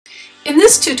In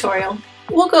this tutorial,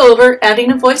 we'll go over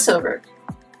adding a voiceover.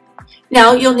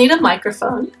 Now you'll need a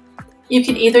microphone. You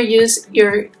can either use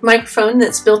your microphone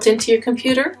that's built into your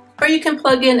computer, or you can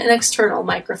plug in an external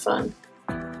microphone.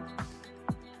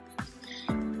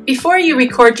 Before you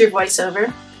record your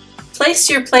voiceover, place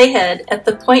your playhead at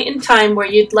the point in time where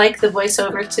you'd like the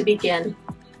voiceover to begin.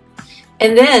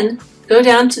 And then go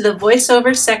down to the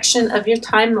voiceover section of your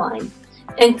timeline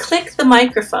and click the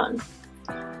microphone.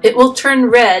 It will turn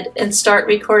red and start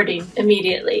recording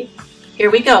immediately. Here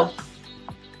we go.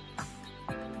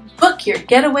 Book your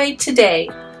getaway today.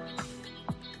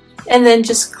 And then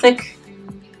just click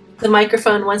the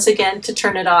microphone once again to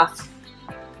turn it off.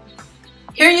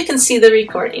 Here you can see the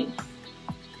recording.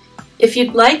 If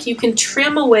you'd like, you can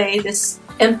trim away this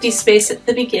empty space at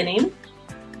the beginning.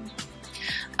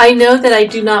 I know that I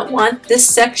do not want this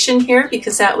section here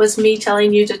because that was me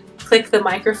telling you to click the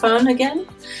microphone again.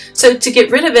 So to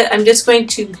get rid of it, I'm just going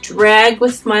to drag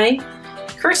with my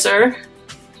cursor.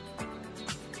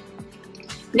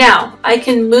 Now I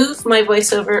can move my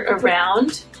voiceover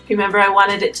around. Remember, I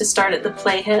wanted it to start at the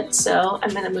playhead, so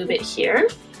I'm going to move it here.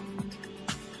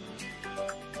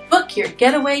 Book your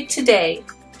getaway today.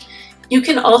 You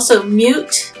can also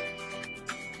mute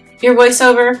your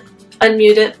voiceover,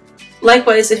 unmute it.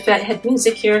 Likewise, if I had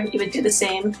music here, you would do the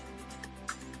same.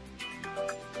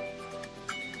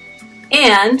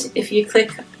 And if you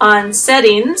click on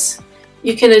settings,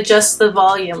 you can adjust the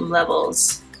volume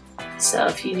levels. So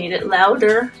if you need it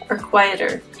louder or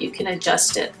quieter, you can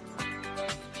adjust it.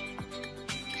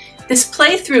 This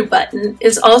playthrough button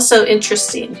is also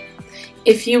interesting.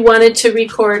 If you wanted to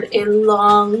record a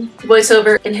long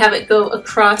voiceover and have it go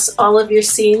across all of your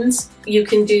scenes, you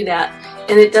can do that.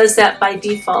 And it does that by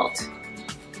default.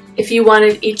 If you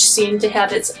wanted each scene to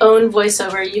have its own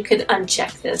voiceover, you could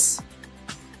uncheck this.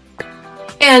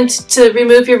 And to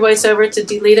remove your voiceover, to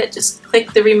delete it, just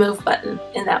click the remove button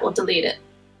and that will delete it.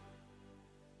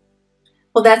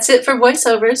 Well, that's it for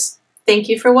voiceovers. Thank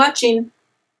you for watching.